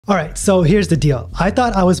Alright, so here's the deal. I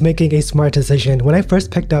thought I was making a smart decision when I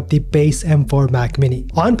first picked up the base M4 Mac Mini.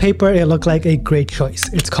 On paper, it looked like a great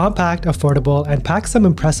choice. It's compact, affordable, and packs some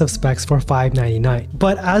impressive specs for $599.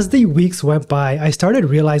 But as the weeks went by, I started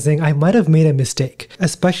realizing I might have made a mistake,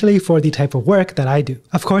 especially for the type of work that I do.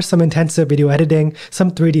 Of course, some intensive video editing,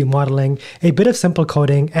 some 3D modeling, a bit of simple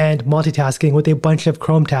coding, and multitasking with a bunch of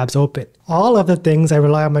Chrome tabs open. All of the things I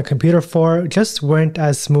rely on my computer for just weren't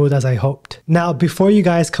as smooth as I hoped. Now, before you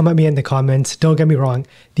guys come at me in the comments, don't get me wrong,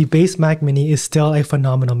 the base Mac Mini is still a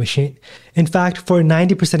phenomenal machine. In fact, for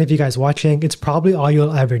 90% of you guys watching, it's probably all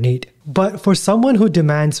you'll ever need. But for someone who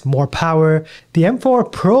demands more power, the M4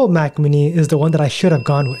 Pro Mac Mini is the one that I should have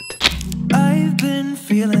gone with. I've been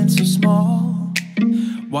feeling so small.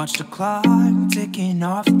 Watch the clock ticking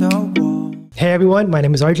off the wall. Hey everyone, my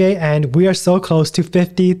name is RJ and we are so close to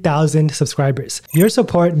 50,000 subscribers. Your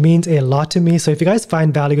support means a lot to me, so if you guys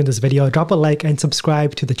find value in this video, drop a like and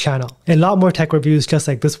subscribe to the channel. A lot more tech reviews just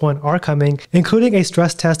like this one are coming, including a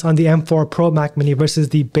stress test on the M4 Pro Mac Mini versus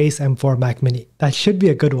the base M4 Mac Mini. That should be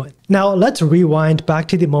a good one. Now let's rewind back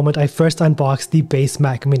to the moment I first unboxed the base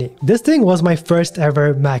Mac Mini. This thing was my first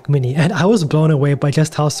ever Mac Mini and I was blown away by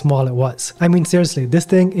just how small it was. I mean seriously, this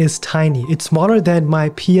thing is tiny. It's smaller than my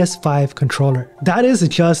PS5 controller. That is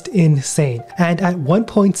just insane. And at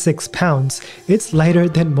 1.6 pounds, it's lighter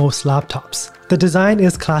than most laptops. The design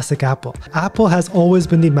is classic Apple. Apple has always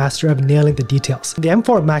been the master of nailing the details. The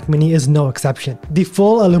M4 Mac Mini is no exception. The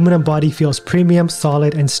full aluminum body feels premium,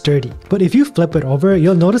 solid, and sturdy. But if you flip it over,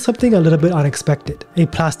 you'll notice something a little bit unexpected. A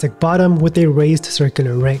plastic bottom with a raised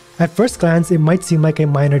circular ring. At first glance, it might seem like a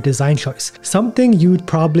minor design choice, something you'd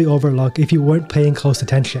probably overlook if you weren't paying close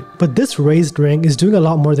attention. But this raised ring is doing a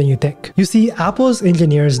lot more than you think. You see, Apple's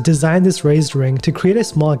engineers designed this raised ring to create a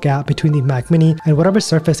small gap between the Mac Mini and whatever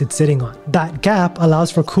surface it's sitting on. That gap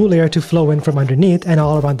allows for cool air to flow in from underneath and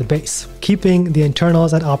all around the base, keeping the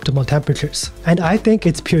internals at optimal temperatures. And I think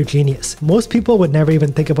it's pure genius. Most people would never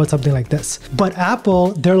even think about something like this. But Apple,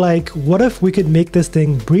 they're like, what if we could make this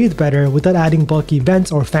thing breathe better without adding bulky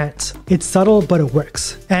vents or fans? It's subtle, but it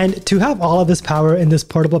works. And to have all of this power in this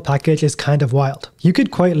portable package is kind of wild. You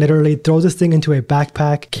could quite literally throw this thing into a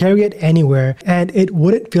backpack, carry it anywhere, and it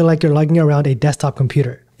wouldn't feel like you're lugging around a desktop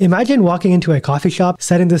computer. Imagine walking into a coffee shop,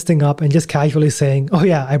 setting this thing up and just casually saying, oh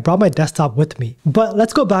yeah, I brought my desktop with me. But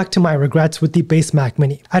let's go back to my regrets with the base Mac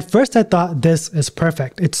Mini. At first I thought this is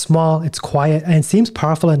perfect. It's small, it's quiet, and it seems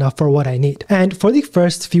powerful enough for what I need. And for the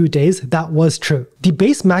first few days, that was true. The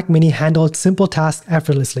base Mac Mini handled simple tasks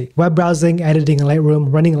effortlessly. Web browsing, editing in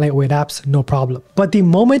Lightroom, running lightweight apps, no problem. But the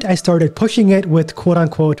moment I started pushing it with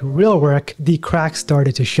quote-unquote real work, the cracks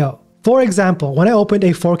started to show. For example, when I opened a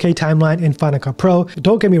 4K timeline in Final Cut Pro,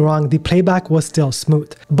 don't get me wrong, the playback was still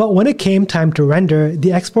smooth. But when it came time to render,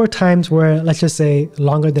 the export times were, let's just say,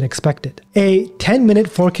 longer than expected. A 10-minute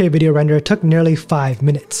 4K video render took nearly 5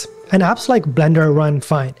 minutes. And apps like Blender run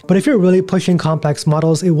fine, but if you're really pushing complex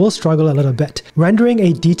models, it will struggle a little bit. Rendering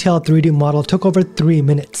a detailed 3D model took over 3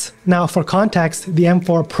 minutes. Now for context, the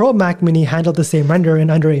M4 Pro Mac Mini handled the same render in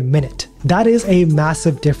under a minute. That is a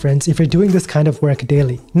massive difference if you're doing this kind of work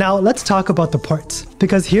daily. Now let's talk about the ports,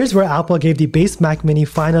 because here's where Apple gave the base Mac Mini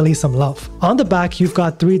finally some love. On the back, you've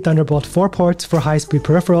got 3 Thunderbolt 4 ports for high-speed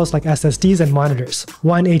peripherals like SSDs and monitors,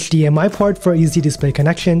 1 HDMI port for easy display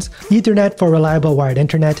connections, Ethernet for reliable wired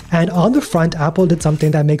internet, and on the front, Apple did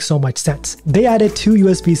something that makes so much sense. They added 2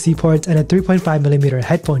 USB-C ports and a 3.5mm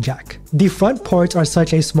headphone jack. The front ports are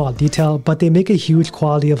such a small detail, but they make a huge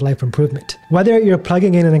quality of life improvement. Whether you're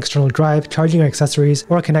plugging in an external drive, charging your accessories,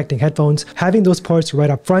 or connecting headphones, having those ports right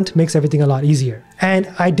up front makes everything a lot easier.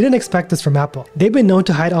 And I didn't expect this from Apple. They've been known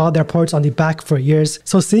to hide all their ports on the back for years,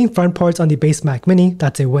 so seeing front ports on the base Mac Mini,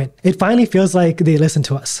 that's a win. It finally feels like they listen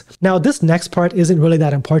to us. Now this next part isn't really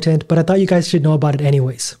that important, but I thought you guys should know about it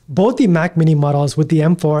anyways. Both the Mac Mini models with the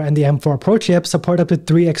M4 and the M4 Pro chip support up to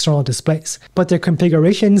 3 external displays, but their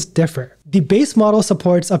configurations differ. The base model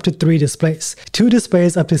supports up to 3 displays, 2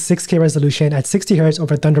 displays up to 6K resolution at 60Hz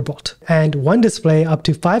over Thunderbolt, and 1 display up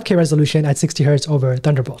to 5K resolution at 60Hz over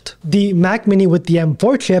Thunderbolt. The Mac Mini with the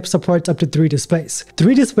M4 chip supports up to 3 displays,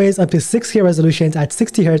 3 displays up to 6K resolutions at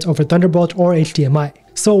 60Hz over Thunderbolt or HDMI.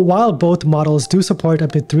 So while both models do support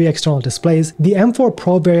up to 3 external displays, the M4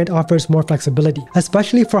 Pro variant offers more flexibility,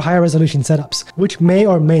 especially for higher resolution setups, which may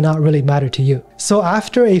or may not really matter to you. So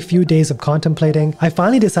after a few days of contemplating, I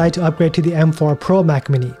finally decided to upgrade to the M4 Pro Mac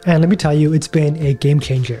Mini, and let me tell you, it's been a game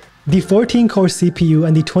changer. The 14-core CPU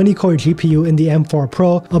and the 20-core GPU in the M4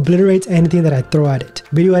 Pro obliterates anything that I throw at it.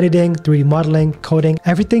 Video editing, 3D modeling, coding,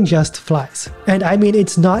 everything just flies. And I mean,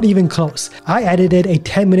 it's not even close. I edited a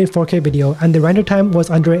 10-minute 4K video and the render time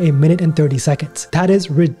was under a minute and 30 seconds. That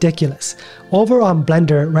is ridiculous. Over on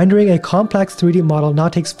Blender, rendering a complex 3D model now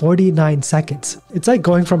takes 49 seconds. It's like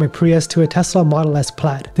going from a Prius to a Tesla Model S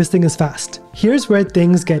Plaid. This thing is fast. Here's where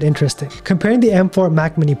things get interesting. Comparing the M4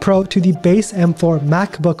 Mac Mini Pro to the base M4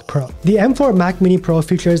 MacBook Pro. The M4 Mac Mini Pro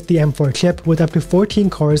features the M4 chip with up to 14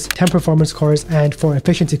 cores, 10 performance cores, and 4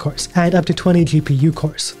 efficiency cores, and up to 20 GPU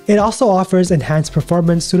cores. It also offers enhanced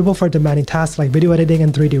performance suitable for demanding tasks like video editing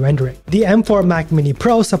and 3D rendering. The M4 Mac Mini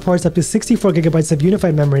Pro supports up to 64GB of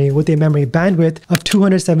unified memory with a memory bandwidth of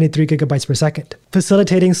 273GB per second,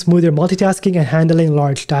 facilitating smoother multitasking and handling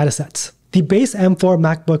large datasets. The base M4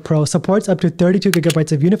 MacBook Pro supports up to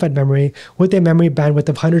 32GB of unified memory with a memory bandwidth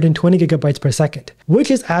of 120GB per second, which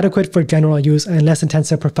is adequate for general use and less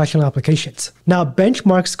intensive professional applications. Now,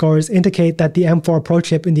 benchmark scores indicate that the M4 Pro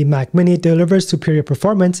chip in the Mac Mini delivers superior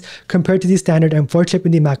performance compared to the standard M4 chip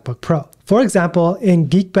in the MacBook Pro. For example, in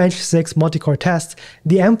Geekbench 6 multi-core tests,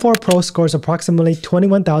 the M4 Pro scores approximately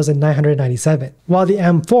 21,997, while the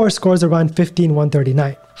M4 scores around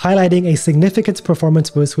 15,139, highlighting a significant performance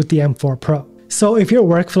boost with the M4 Pro. So if your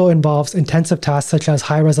workflow involves intensive tasks such as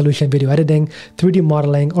high-resolution video editing, 3D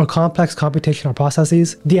modeling, or complex computational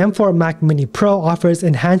processes, the M4 Mac Mini Pro offers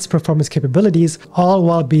enhanced performance capabilities, all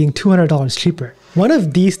while being $200 cheaper. One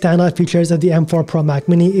of the standout features of the M4 Pro Mac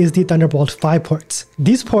Mini is the Thunderbolt 5 ports.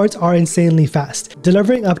 These ports are insanely fast,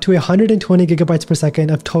 delivering up to 120GB per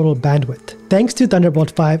second of total bandwidth. Thanks to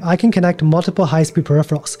Thunderbolt 5, I can connect multiple high-speed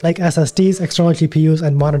peripherals like SSDs, external GPUs,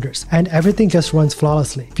 and monitors, and everything just runs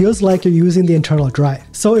flawlessly. Feels like you're using the internal drive.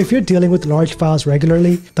 So if you're dealing with large files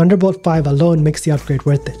regularly, Thunderbolt 5 alone makes the upgrade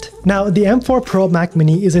worth it. Now, the M4 Pro Mac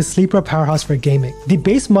Mini is a sleeper powerhouse for gaming. The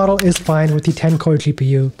base model is fine with the 10-core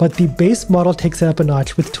GPU, but the base model takes it up a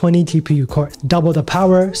notch with 20 GPU cores, double the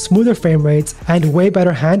power, smoother frame rates, and way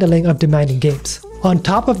better handling of demanding games. On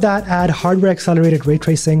top of that, add hardware-accelerated ray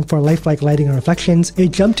tracing for lifelike lighting and reflections, a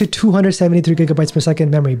jump to 273GB per second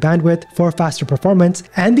memory bandwidth for faster performance,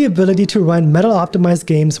 and the ability to run metal-optimized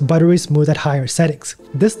games buttery smooth at higher settings.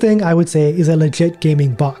 This thing, I would say, is a legit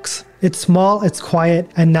gaming box. It's small, it's quiet,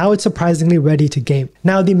 and now it's surprisingly ready to game.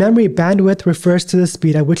 Now, the memory bandwidth refers to the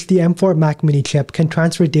speed at which the M4 Mac Mini chip can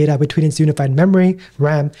transfer data between its unified memory,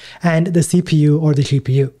 RAM, and the CPU or the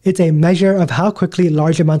GPU. It's a measure of how quickly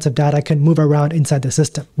large amounts of data can move around inside the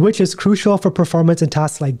system, which is crucial for performance in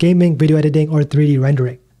tasks like gaming, video editing, or 3D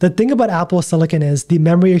rendering. The thing about Apple Silicon is the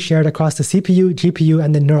memory is shared across the CPU, GPU,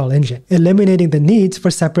 and the neural engine, eliminating the needs for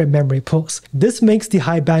separate memory pools. This makes the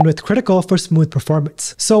high bandwidth critical for smooth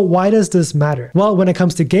performance. So why does this matter? Well, when it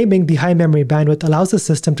comes to gaming, the high memory bandwidth allows the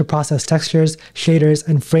system to process textures, shaders,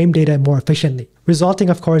 and frame data more efficiently, resulting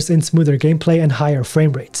of course in smoother gameplay and higher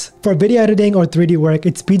frame rates. For video editing or 3D work,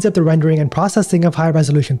 it speeds up the rendering and processing of high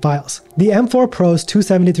resolution files. The M4 Pro's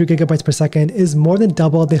 273GB per second is more than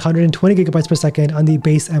double the 120GB per second on the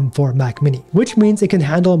base M4 Mac Mini, which means it can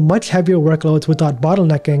handle much heavier workloads without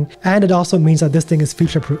bottlenecking, and it also means that this thing is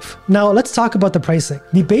future-proof. Now let's talk about the pricing.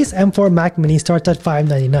 The base M4 Mac Mini starts at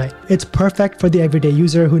 $599. It's perfect for the everyday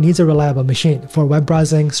user who needs a reliable machine for web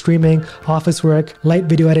browsing, streaming, office work, light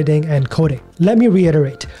video editing, and coding. Let me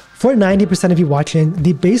reiterate. For 90% of you watching,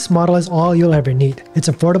 the base model is all you'll ever need. It's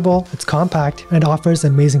affordable, it's compact, and it offers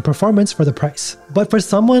amazing performance for the price. But for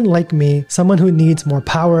someone like me, someone who needs more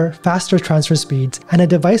power, faster transfer speeds, and a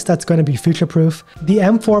device that's going to be future-proof, the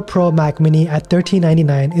M4 Pro Mac Mini at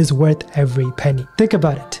 $1399 is worth every penny. Think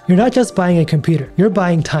about it. You're not just buying a computer, you're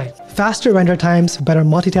buying time. Faster render times, better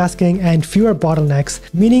multitasking, and fewer bottlenecks,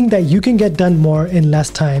 meaning that you can get done more in less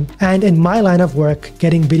time. And in my line of work,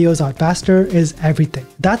 getting videos out faster is everything.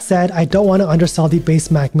 That said, I don't want to undersell the base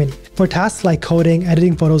Mac Mini. For tasks like coding,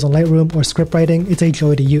 editing photos on Lightroom, or script writing, it's a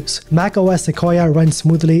joy to use. macOS Sequoia runs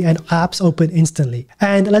smoothly and apps open instantly.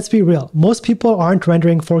 And let's be real, most people aren't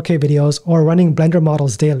rendering 4K videos or running Blender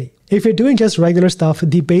models daily. If you're doing just regular stuff,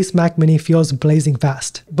 the base Mac Mini feels blazing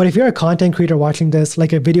fast. But if you're a content creator watching this,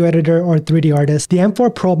 like a video editor or 3D artist, the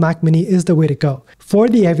M4 Pro Mac Mini is the way to go. For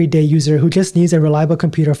the everyday user who just needs a reliable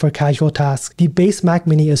computer for casual tasks, the base Mac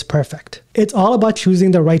Mini is perfect. It's all about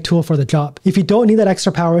choosing the right tool for the job. If you don't need that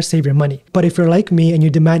extra power, save your money. But if you're like me and you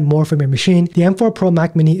demand more from your machine, the M4 Pro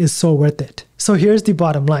Mac Mini is so worth it. So here's the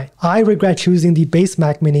bottom line. I regret choosing the base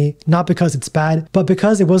Mac Mini, not because it's bad, but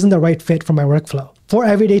because it wasn't the right fit for my workflow. For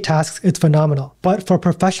everyday tasks, it's phenomenal. But for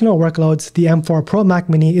professional workloads, the M4 Pro Mac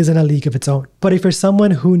Mini is in a league of its own. But if you're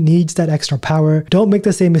someone who needs that extra power, don't make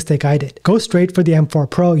the same mistake I did. Go straight for the M4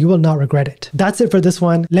 Pro, you will not regret it. That's it for this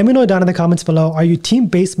one. Let me know down in the comments below, are you team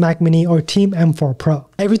base Mac Mini or team M4 Pro?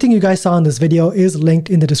 Everything you guys saw in this video is linked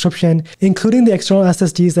in the description, including the external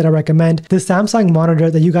SSDs that I recommend. The Samsung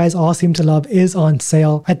monitor that you guys all seem to love is on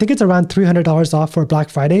sale. I think it's around $300 off for Black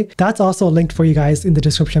Friday. That's also linked for you guys in the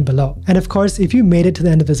description below. And of course, if you made it to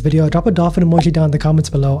the end of this video, drop a dolphin emoji down in the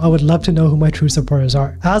comments below. I would love to know who my true supporters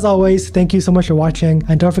are. As always, thank you so much for watching,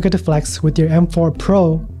 and don't forget to flex with your M4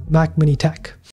 Pro Mac Mini tech.